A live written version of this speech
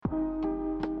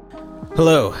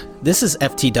Hello, this is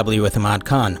FTW with Imad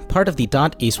Khan, part of the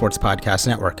Dot Esports Podcast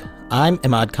Network. I'm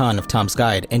Imad Khan of Tom's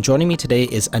Guide, and joining me today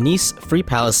is Anis Free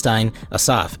Palestine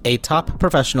Asaf, a top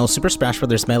professional Super Smash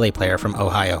Bros. Melee player from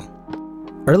Ohio.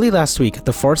 Early last week,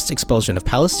 the forced expulsion of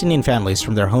Palestinian families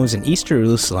from their homes in East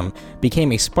Jerusalem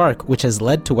became a spark which has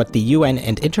led to what the UN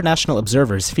and international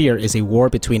observers fear is a war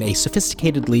between a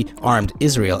sophisticatedly armed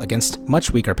Israel against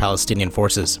much weaker Palestinian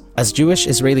forces. As Jewish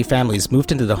Israeli families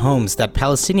moved into the homes that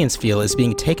Palestinians feel is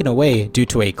being taken away due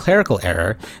to a clerical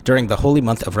error during the holy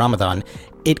month of Ramadan,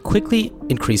 it quickly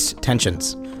increased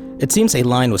tensions. It seems a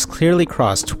line was clearly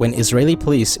crossed when Israeli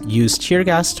police used tear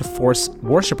gas to force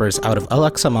worshippers out of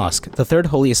Al-Aqsa Mosque, the third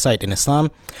holiest site in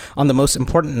Islam, on the most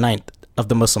important night of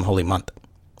the Muslim holy month.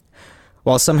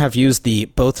 While some have used the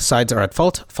both sides are at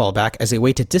fault fallback as a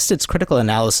way to distance critical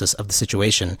analysis of the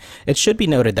situation, it should be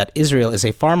noted that Israel is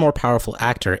a far more powerful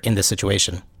actor in this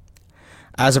situation.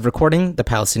 As of recording, the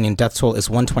Palestinian death toll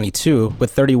is 122,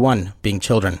 with 31 being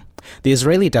children. The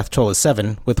Israeli death toll is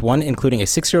 7, with one including a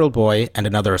 6-year-old boy and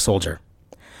another a soldier.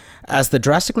 As the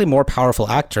drastically more powerful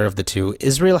actor of the two,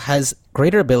 Israel has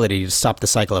greater ability to stop the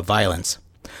cycle of violence.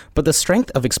 But the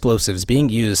strength of explosives being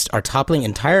used are toppling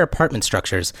entire apartment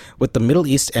structures, with the Middle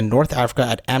East and North Africa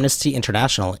at Amnesty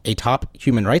International, a top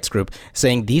human rights group,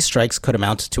 saying these strikes could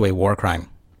amount to a war crime.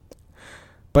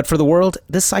 But for the world,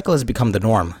 this cycle has become the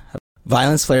norm.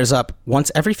 Violence flares up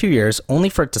once every few years, only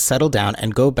for it to settle down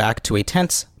and go back to a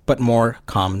tense but more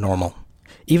calm normal.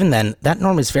 Even then, that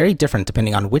norm is very different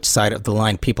depending on which side of the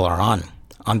line people are on.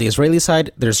 On the Israeli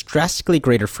side, there's drastically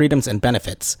greater freedoms and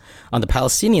benefits. On the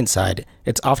Palestinian side,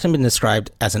 it's often been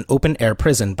described as an open-air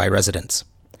prison by residents.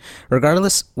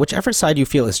 Regardless, whichever side you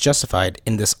feel is justified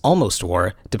in this almost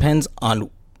war depends on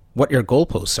what your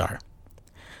goalposts are.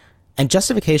 And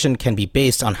justification can be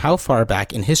based on how far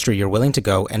back in history you're willing to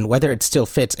go and whether it still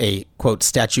fits a, quote,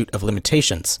 statute of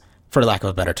limitations, for lack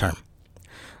of a better term.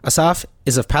 Asaf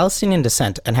is of Palestinian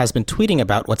descent and has been tweeting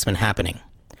about what's been happening.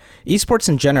 Esports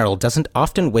in general doesn't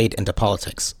often wade into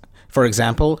politics. For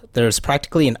example, there's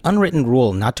practically an unwritten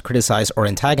rule not to criticize or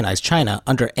antagonize China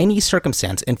under any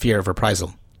circumstance in fear of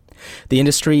reprisal. The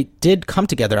industry did come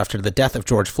together after the death of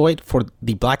George Floyd for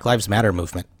the Black Lives Matter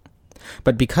movement.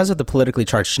 But because of the politically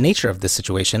charged nature of this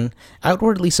situation,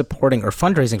 outwardly supporting or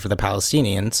fundraising for the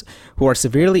Palestinians, who are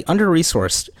severely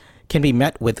under-resourced, can be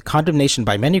met with condemnation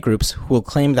by many groups who will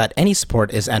claim that any support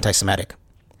is anti-Semitic.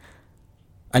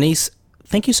 Anis,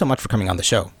 thank you so much for coming on the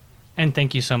show. And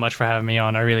thank you so much for having me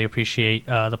on. I really appreciate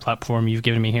the platform you've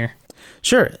given me here.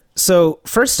 Sure. So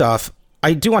first off,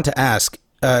 I do want to ask,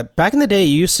 back in the day,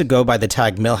 you used to go by the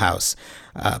tag Millhouse,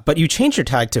 but you changed your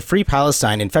tag to Free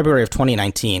Palestine in February of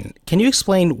 2019. Can you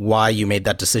explain why you made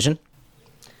that decision?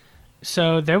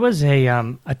 So there was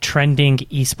a trending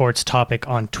esports topic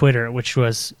on Twitter, which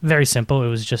was very simple. It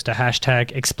was just a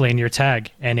hashtag explain your tag.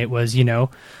 And it was,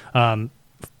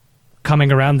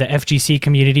 coming around the FGC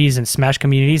communities and Smash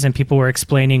communities, and people were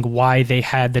explaining why they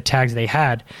had the tags they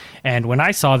had. And when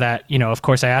I saw that, of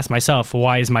course, I asked myself,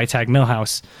 why is my tag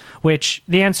Millhouse? Which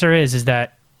the answer is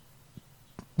that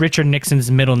Richard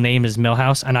Nixon's middle name is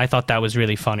Millhouse, and I thought that was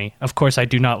really funny. Of course, I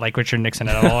do not like Richard Nixon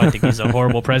at all. I think he's a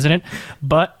horrible president,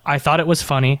 but I thought it was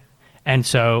funny, and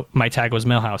so my tag was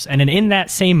Millhouse. And then in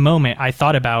that same moment, I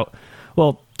thought about,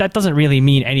 well, that doesn't really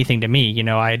mean anything to me.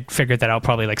 I figured that out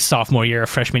probably like sophomore year or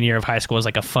freshman year of high school as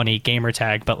like a funny gamer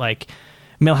tag, but like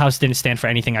Millhouse didn't stand for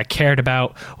anything I cared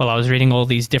about while I was reading all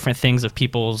these different things of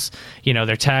people's,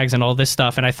 their tags and all this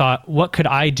stuff. And I thought, what could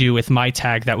I do with my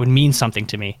tag that would mean something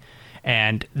to me?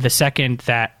 And the second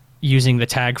that using the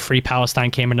tag Free Palestine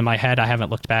came into my head, I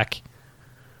haven't looked back.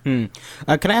 Can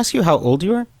I ask you how old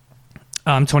you are?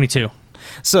 I'm 22.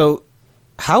 So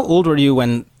how old were you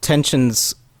when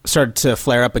tensions started to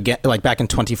flare up again, like back in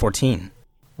 2014?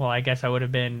 Well, I guess I would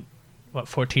have been,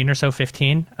 14 or so,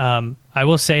 15. I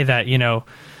will say that,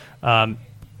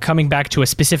 coming back to a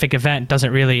specific event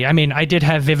doesn't really, I did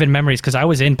have vivid memories because I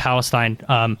was in Palestine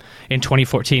in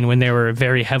 2014 when they were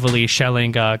very heavily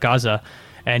shelling Gaza.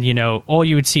 And, all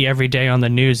you would see every day on the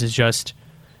news is just,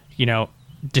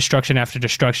 destruction after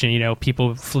destruction,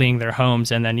 people fleeing their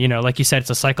homes. And then, like you said, it's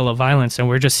a cycle of violence. And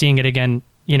we're just seeing it again,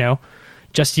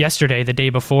 just yesterday, the day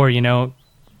before,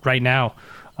 right now.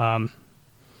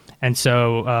 And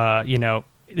so,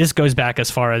 this goes back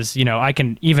as far as, I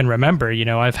can even remember,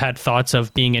 I've had thoughts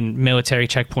of being in military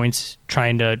checkpoints,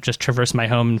 trying to just traverse my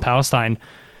home in Palestine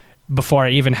before I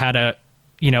even had a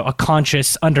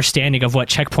conscious understanding of what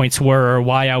checkpoints were or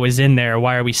why I was in there,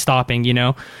 why are we stopping,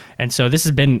 And so this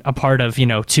has been a part of,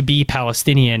 to be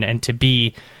Palestinian and to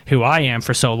be who I am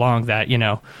for so long that,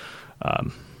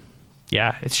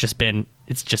 it's just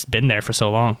been there for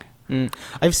so long.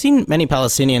 I've seen many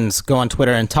Palestinians go on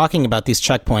Twitter and talking about these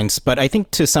checkpoints, but I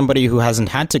think to somebody who hasn't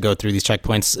had to go through these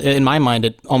checkpoints, in my mind,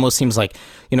 it almost seems like,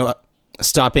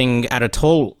 stopping at a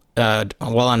toll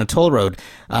while on a toll road.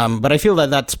 But I feel that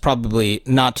that's probably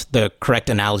not the correct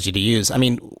analogy to use. I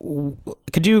mean,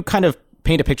 could you kind of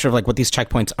paint a picture of like what these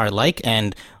checkpoints are like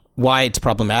and why it's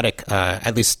problematic,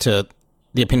 at least to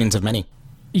the opinions of many?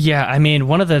 Yeah, I mean,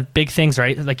 one of the big things,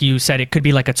 right, like you said, it could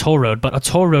be like a toll road, but a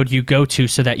toll road you go to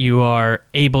so that you are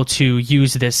able to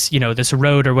use this, this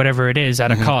road or whatever it is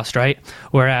at a cost, right?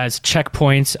 Whereas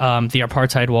checkpoints, the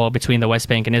apartheid wall between the West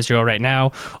Bank and Israel right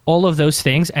now, all of those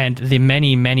things and the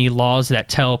many, many laws that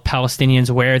tell Palestinians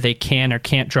where they can or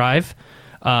can't drive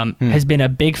has been a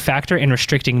big factor in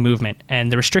restricting movement.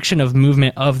 And the restriction of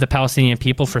movement of the Palestinian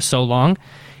people for so long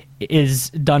is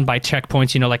done by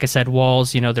checkpoints, like I said,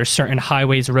 walls, there's certain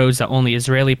highways, roads that only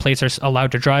Israeli plates are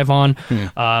allowed to drive on.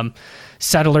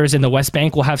 Settlers in the West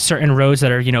Bank will have certain roads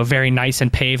that are, very nice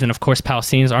and paved. And of course,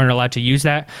 Palestinians aren't allowed to use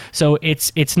that. So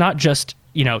it's not just,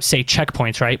 say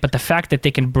checkpoints, right? But the fact that they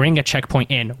can bring a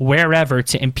checkpoint in wherever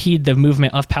to impede the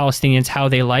movement of Palestinians how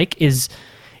they like is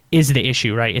the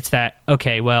issue, right? It's that,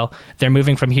 okay, well, they're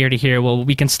moving from here to here. Well,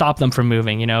 we can stop them from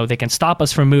moving, they can stop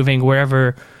us from moving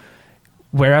wherever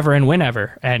and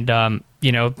whenever. And,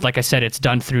 like I said, it's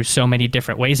done through so many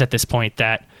different ways at this point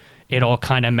that it all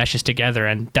kind of meshes together.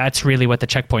 And that's really what the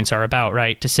checkpoints are about,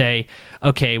 right? To say,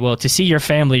 okay, well, to see your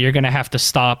family, you're going to have to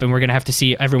stop and we're going to have to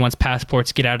see everyone's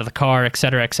passports, get out of the car, et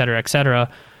cetera, et cetera, et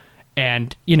cetera.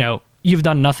 And, you've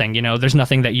done nothing, there's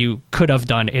nothing that you could have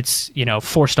done. It's,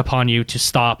 forced upon you to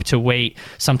stop, to wait,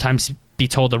 sometimes be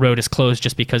told the road is closed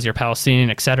just because you're Palestinian,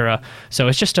 etc. So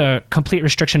it's just a complete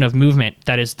restriction of movement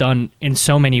that is done in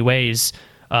so many ways,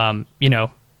 and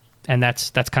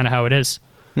that's kind of how it is.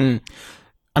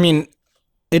 I mean,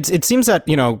 it seems that,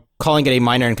 calling it a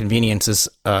minor inconvenience is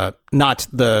not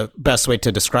the best way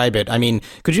to describe it. I mean,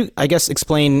 could you, I guess,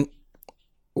 explain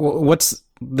what's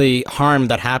the harm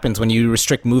that happens when you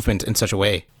restrict movement in such a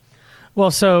way?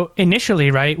 Well, so initially,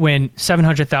 right, when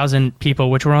 700,000 people,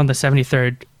 which were on the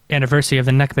 73rd anniversary of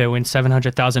the Nakba, when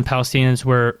 700,000 Palestinians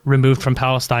were removed from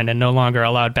Palestine and no longer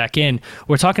allowed back in,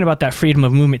 we're talking about that freedom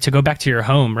of movement to go back to your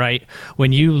home, right?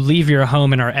 When you leave your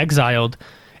home and are exiled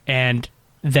and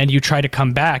then you try to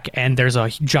come back and there's a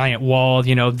giant wall,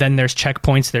 then there's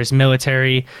checkpoints, there's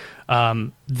military.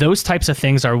 Those types of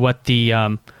things are what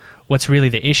what's really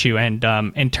the issue. And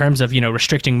in terms of,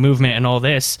 restricting movement and all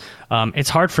this, it's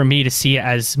hard for me to see it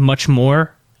as much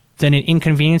more than an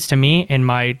inconvenience to me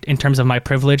in terms of my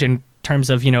privilege, in terms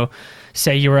of,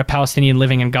 say you're a Palestinian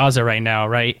living in Gaza right now,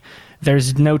 right?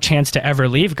 There's no chance to ever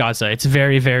leave Gaza. It's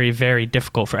very, very, very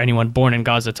difficult for anyone born in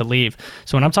Gaza to leave.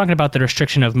 So when I'm talking about the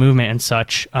restriction of movement and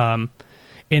such,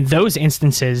 in those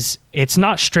instances, it's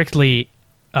not strictly,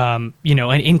 an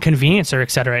inconvenience or et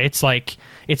cetera. It's like,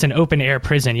 it's an open air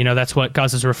prison. That's what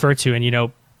Gaza's referred to.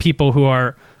 And, people who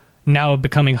are now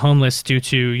becoming homeless due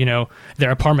to, their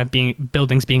apartment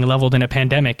buildings being leveled in a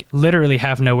pandemic literally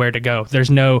have nowhere to go.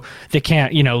 They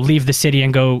can't, leave the city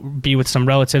and go be with some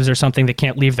relatives or something. They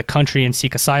can't leave the country and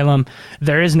seek asylum.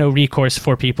 There is no recourse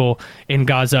for people in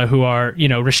Gaza who are,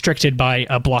 restricted by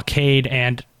a blockade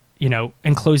and,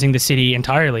 enclosing the city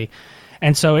entirely.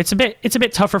 And so it's a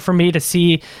bit tougher for me to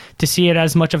see it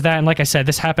as much of that. And like I said,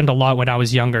 this happened a lot when I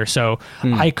was younger, so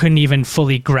I couldn't even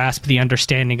fully grasp the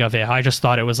understanding of it. I just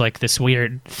thought it was like this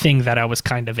weird thing that I was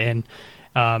kind of in.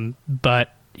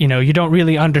 But you don't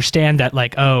really understand that,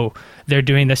 like, oh, they're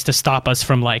doing this to stop us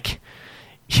from, like,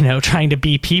 trying to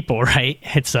be people, right?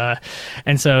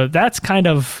 And so that's kind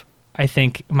of, I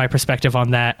think, my perspective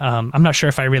on that. I'm not sure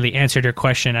if I really answered your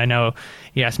question. I know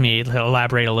you asked me to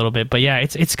elaborate a little bit, but yeah,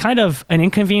 it's kind of an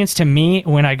inconvenience to me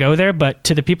when I go there, but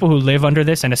to the people who live under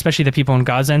this, and especially the people in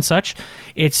Gaza and such,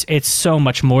 it's so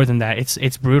much more than that.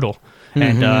 It's brutal.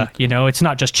 And, it's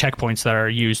not just checkpoints that are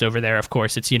used over there, of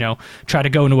course. It's, try to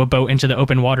go into a boat into the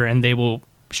open water and they will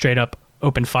straight up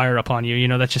open fire upon you.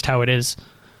 That's just how it is.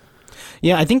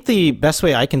 Yeah, I think the best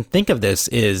way I can think of this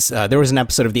is there was an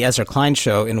episode of the Ezra Klein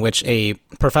Show in which a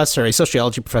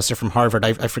sociology professor from Harvard,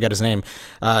 I forget his name,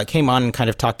 came on and kind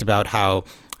of talked about how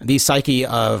the psyche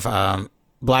of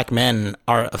black men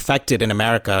are affected in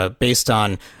America based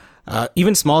on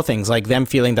even small things like them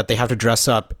feeling that they have to dress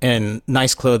up in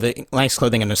nice clothing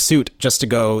and a suit just to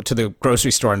go to the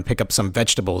grocery store and pick up some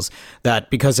vegetables. That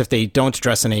because if they don't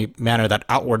dress in a manner that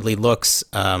outwardly looks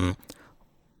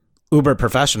uber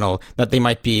professional, that they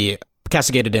might be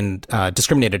castigated and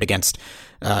discriminated against.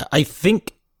 Correct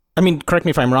me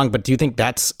if I'm wrong, but do you think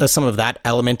that's some of that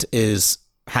element is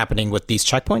happening with these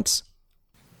checkpoints?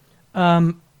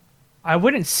 I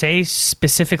wouldn't say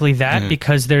specifically that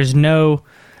because there's no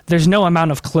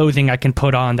amount of clothing I can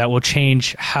put on that will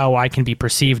change how I can be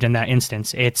perceived in that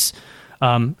instance. It's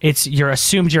you're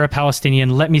assumed you're a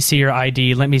Palestinian. Let me see your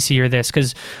ID. Let me see your this.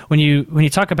 Because when you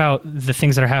talk about the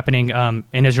things that are happening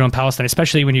in Israel and Palestine,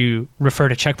 especially when you refer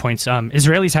to checkpoints,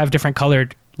 Israelis have different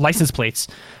colored license plates.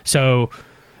 So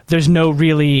there's no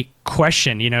really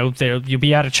question. You'll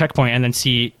be at a checkpoint and then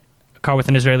see a car with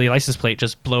an Israeli license plate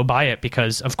just blow by it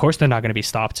because, of course, they're not going to be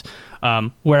stopped.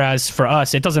 Whereas for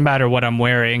us, it doesn't matter what I'm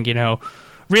wearing.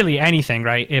 Really anything,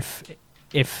 right?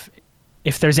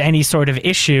 If there's any sort of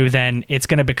issue, then it's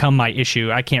going to become my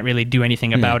issue. I can't really do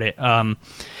anything about it. And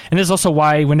this is also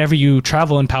why whenever you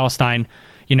travel in Palestine,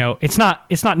 it's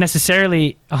not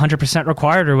necessarily 100%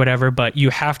 required or whatever, but you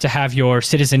have to have your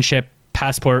citizenship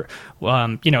passport.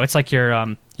 It's like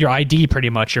your ID, pretty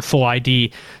much your full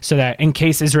ID, so that in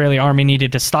case Israeli army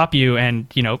needed to stop you and,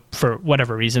 for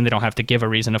whatever reason, they don't have to give a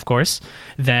reason, of course,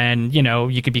 then,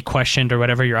 you could be questioned or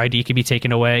whatever, your ID could be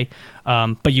taken away.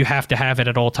 But you have to have it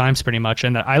at all times pretty much.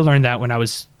 And I learned that when I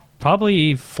was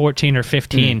probably 14 or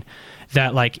 15,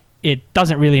 that it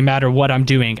doesn't really matter what I'm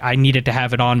doing. I needed to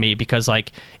have it on me because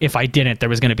if I didn't, there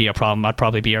was going to be a problem. I'd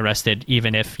probably be arrested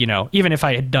even if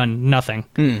I had done nothing.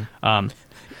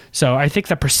 So I think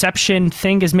the perception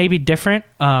thing is maybe different.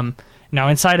 Now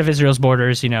inside of Israel's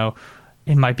borders, it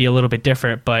might be a little bit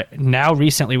different, but now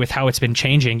recently with how it's been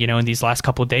changing, in these last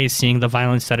couple of days, seeing the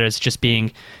violence that is just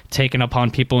being taken upon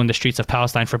people in the streets of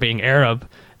Palestine for being Arab,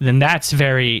 then that's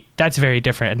very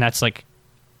different. And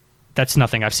that's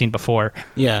nothing I've seen before.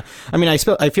 Yeah. I mean, I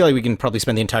feel like we can probably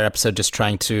spend the entire episode just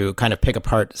trying to kind of pick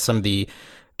apart some of the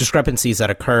discrepancies that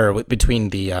occur between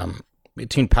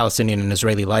Palestinian and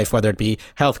Israeli life, whether it be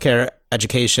healthcare,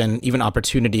 education, even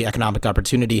economic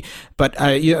opportunity. But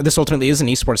this ultimately is an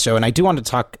esports show, and I do want to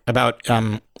talk about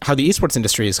how the esports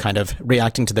industry is kind of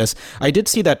reacting to this. I did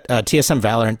see that TSM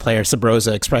Valorant player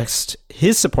Sabrosa expressed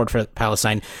his support for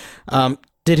Palestine.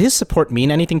 Did his support mean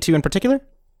anything to you in particular?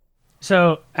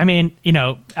 So, I mean,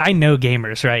 I know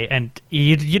gamers, right? And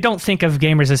you don't think of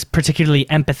gamers as particularly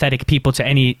empathetic people to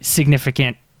any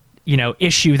significant,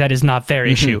 issue that is not their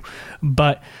issue.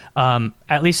 But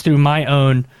at least through my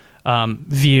own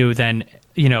view, then,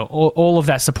 all of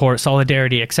that support,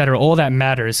 solidarity, et cetera, all that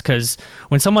matters. Because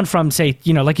when someone from, say,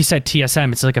 like you said,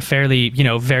 TSM, it's like a fairly,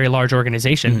 very large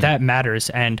organization, that matters.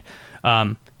 And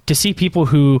to see people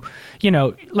who,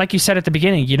 like you said at the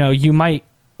beginning,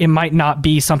 it might not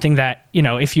be something that,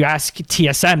 if you ask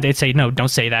TSM, they'd say, no, don't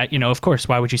say that. Of course,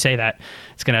 why would you say that?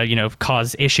 It's going to,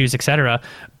 cause issues, etc.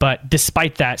 But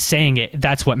despite that, saying it,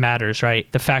 that's what matters, right?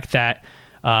 The fact that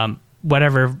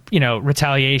whatever,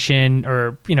 retaliation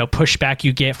or, pushback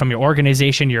you get from your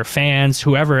organization, your fans,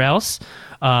 whoever else,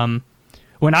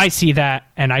 when I see that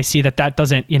and I see that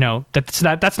doesn't, that's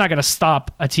not going to stop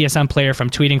a TSM player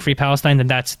from tweeting Free Palestine, then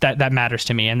that matters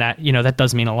to me. And that, that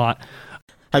does mean a lot.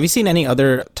 Have you seen any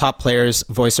other top players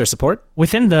voice their support?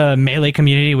 Within the Melee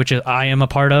community, which I am a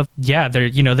part of, yeah, they're,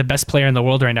 the best player in the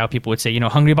world right now, people would say.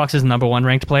 Hungrybox is the number one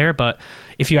ranked player, but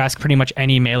if you ask pretty much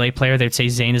any Melee player, they'd say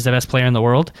Zayn is the best player in the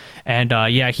world. And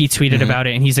he tweeted about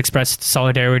it, and he's expressed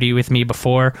solidarity with me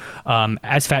before.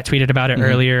 Asfat tweeted about it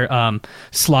earlier.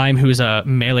 Slime, who's a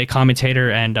Melee commentator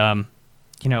and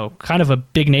kind of a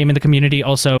big name in the community,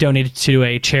 also donated to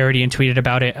a charity and tweeted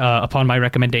about it upon my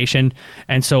recommendation.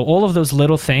 And so all of those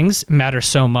little things matter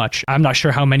so much. I'm not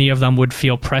sure how many of them would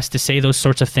feel pressed to say those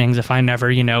sorts of things if I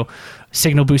never,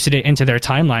 signal boosted it into their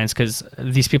timelines, because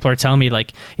these people are telling me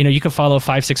you could follow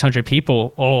 500-600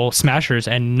 people, all smashers,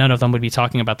 and none of them would be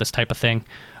talking about this type of thing.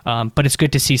 But it's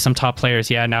good to see some top players,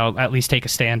 now at least take a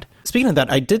stand. Speaking of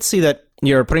that, I did see that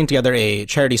you're putting together a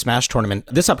charity Smash tournament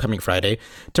this upcoming Friday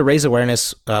to raise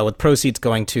awareness with proceeds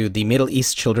going to the Middle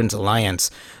East Children's Alliance.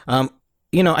 I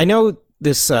know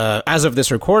this, as of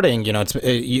this recording, it's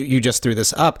you just threw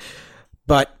this up,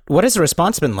 but what has the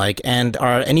response been like? And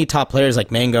are any top players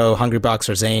like Mango, Hungrybox,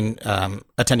 or Zayn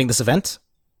attending this event?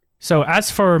 So as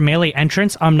for Melee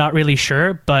entrants, I'm not really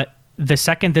sure, but the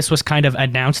second this was kind of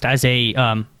announced as a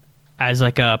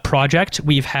project,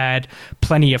 we've had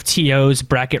plenty of TOs,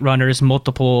 bracket runners,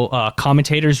 multiple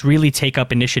commentators really take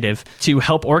up initiative to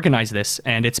help organize this,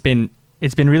 and it's been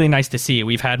really nice to see.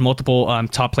 We've had multiple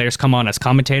top players come on as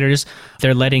commentators.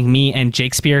 They're letting me and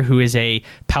Jakespeare, who is a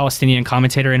Palestinian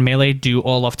commentator in Melee, do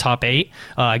all of top 8,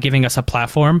 giving us a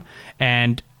platform.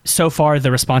 And so far,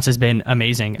 the response has been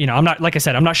amazing. I'm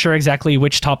not sure exactly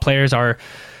which top players are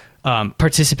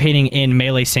participating in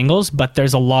Melee singles, but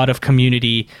there's a lot of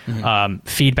community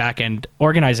feedback and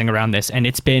organizing around this, and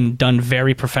it's been done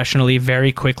very professionally,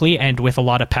 very quickly, and with a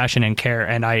lot of passion and care.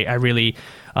 And I really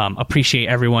appreciate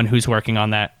everyone who's working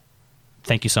on that.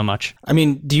 Thank you so much. I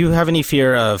mean, do you have any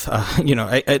fear of,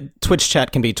 Twitch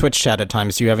chat can be Twitch chat at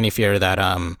times. Do you have any fear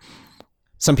that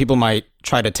some people might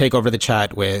try to take over the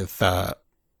chat with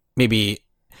maybe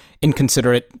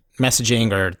inconsiderate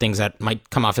messaging or things that might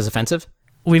come off as offensive?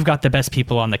 We've got the best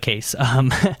people on the case.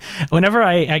 Whenever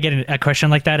I get a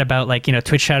question like that about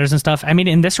Twitch chatters and stuff, I mean,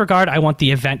 in this regard, I want the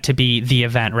event to be the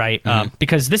event, right?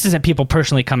 Because this isn't people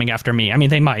personally coming after me. I mean,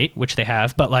 they might, which they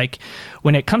have, but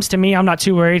when it comes to me, I'm not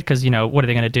too worried because, what are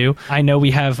they going to do? I know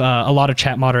we have a lot of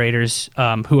chat moderators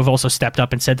who have also stepped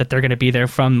up and said that they're going to be there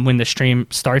from when the stream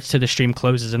starts to the stream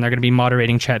closes, and they're going to be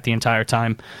moderating chat the entire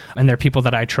time. And they're people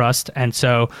that I trust. And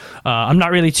so I'm not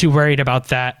really too worried about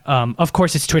that. Of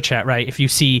course, it's Twitch chat, right? If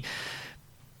you see,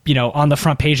 on the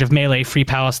front page of Melee, Free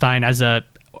Palestine as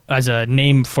a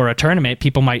name for a tournament,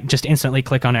 people might just instantly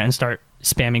click on it and start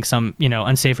spamming some,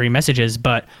 unsavory messages.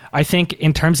 But I think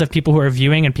in terms of people who are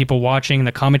viewing and people watching,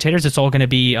 the commentators, it's all going to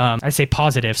be, I'd say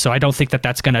positive. So I don't think that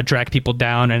that's going to drag people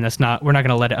down, and we're not going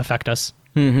to let it affect us.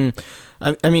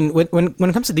 Mm-hmm. I mean, when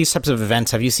it comes to these types of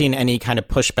events, have you seen any kind of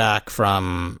pushback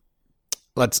from,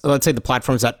 let's say, the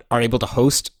platforms that are able to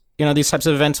host these types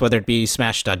of events, whether it be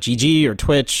Smash.gg or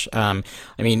Twitch? I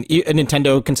mean,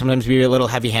 Nintendo can sometimes be a little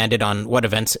heavy-handed on what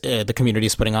events the community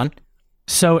is putting on.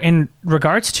 So in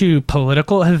regards to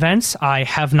political events, I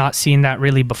have not seen that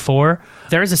really before.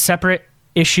 There is a separate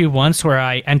issue once where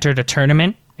I entered a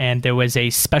tournament and there was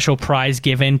a special prize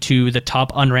given to the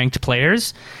top unranked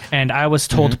players. And I was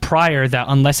told prior that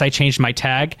unless I changed my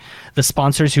tag, the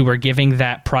sponsors who were giving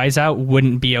that prize out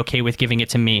wouldn't be okay with giving it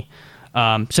to me.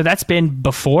 So that's been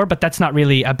before, but that's not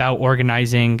really about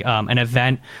organizing an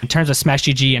event. In terms of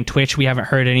SmashGG and Twitch, we haven't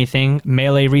heard anything.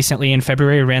 Melee recently in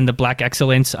February ran the Black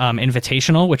Excellence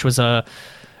Invitational, which was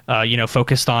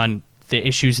focused on the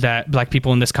issues that Black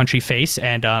people in this country face,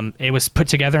 and it was put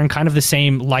together in kind of the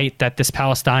same light that this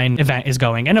Palestine event is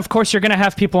going. And of course, you're going to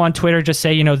have people on Twitter just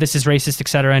say, this is racist,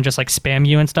 etc., and just spam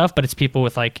you and stuff. But it's people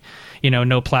with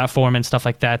no platform and stuff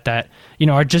like that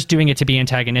are just doing it to be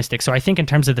antagonistic. So I think in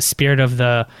terms of the spirit of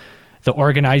the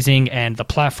organizing and the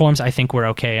platforms, I think we're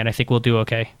okay, and I think we'll do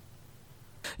okay.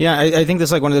 Yeah, I think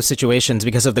this is one of those situations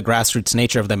because of the grassroots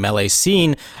nature of the Melee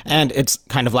scene and its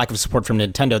kind of lack of support from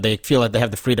Nintendo. They feel like they have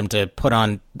the freedom to put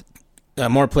on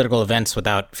more political events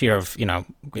without fear of,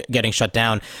 getting shut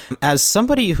down. As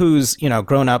somebody who's,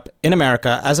 grown up in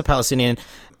America as a Palestinian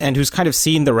and who's kind of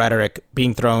seen the rhetoric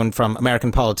being thrown from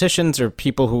American politicians or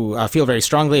people who feel very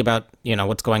strongly about,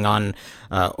 what's going on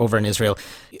over in Israel,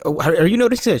 are you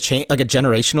noticing a change, a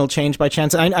generational change by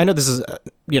chance? I know this is,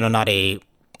 not a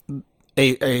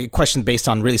question based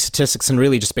on really statistics and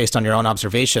really just based on your own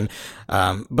observation,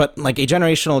 but a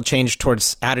generational change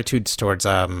towards attitudes towards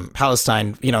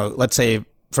Palestine, let's say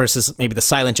versus maybe the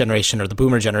silent generation or the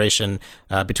boomer generation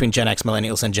between Gen X,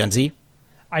 millennials, and Gen Z?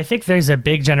 I think there's a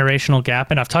big generational gap,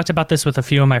 and I've talked about this with a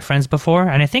few of my friends before,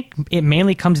 and I think it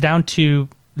mainly comes down to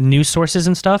news sources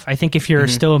and stuff. I think if you're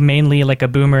still mainly a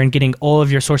boomer and getting all of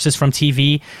your sources from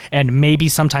TV and maybe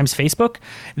sometimes Facebook,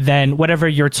 then whatever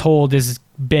you're told has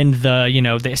been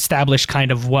the established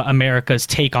kind of what America's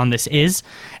take on this is.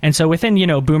 And so within,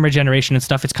 boomer generation and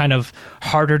stuff, it's kind of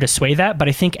harder to sway that. But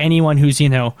I think anyone who's,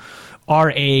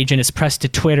 our age and is pressed to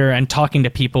Twitter and talking to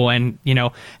people and,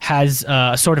 has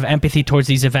a sort of empathy towards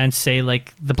these events, say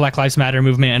the Black Lives Matter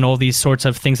movement and all these sorts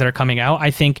of things that are coming out,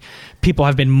 I think people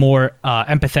have been more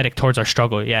empathetic towards our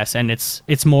struggle. Yes. And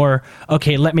it's more,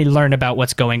 okay, let me learn about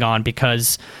what's going on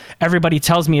because everybody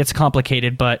tells me it's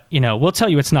complicated, but, we'll tell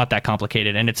you it's not that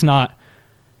complicated. And it's not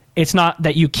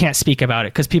that you can't speak about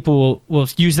it because people will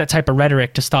use that type of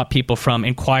rhetoric to stop people from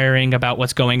inquiring about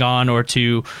what's going on or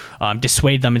to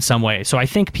dissuade them in some way. So I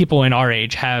think people in our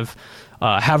age have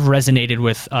resonated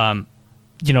with,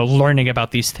 learning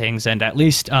about these things and at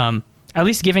least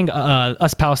giving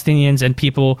us Palestinians and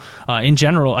people in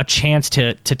general a chance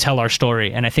to tell our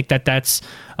story. And I think that's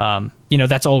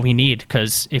all we need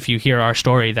because if you hear our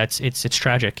story, it's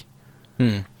tragic.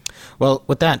 Well,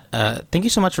 with that, thank you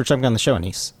so much for jumping on the show,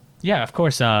 Anis. Yeah, of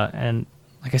course. And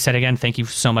like I said, again, thank you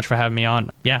so much for having me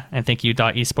on. Yeah, and thank you,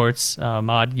 Esports.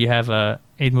 Mod, you have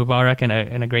Eid Mubarak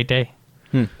and a great day.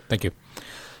 Thank you.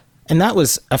 And that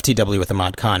was FTW with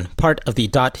Imad Khan, part of the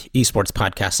Esports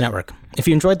Podcast Network. If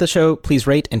you enjoyed the show, please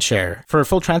rate and share. For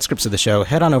full transcripts of the show,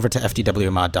 head on over to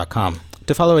ftwimad.com.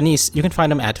 To follow Anis, you can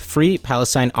find him at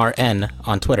FreePalestineRN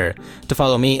on Twitter. To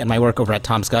follow me and my work over at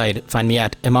Tom's Guide, find me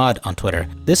at Imad on Twitter.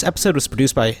 This episode was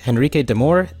produced by Henrique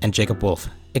Demore and Jacob Wolf.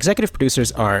 Executive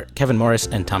producers are Kevin Morris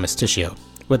and Thomas Tishio.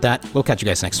 With that, we'll catch you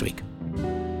guys next week.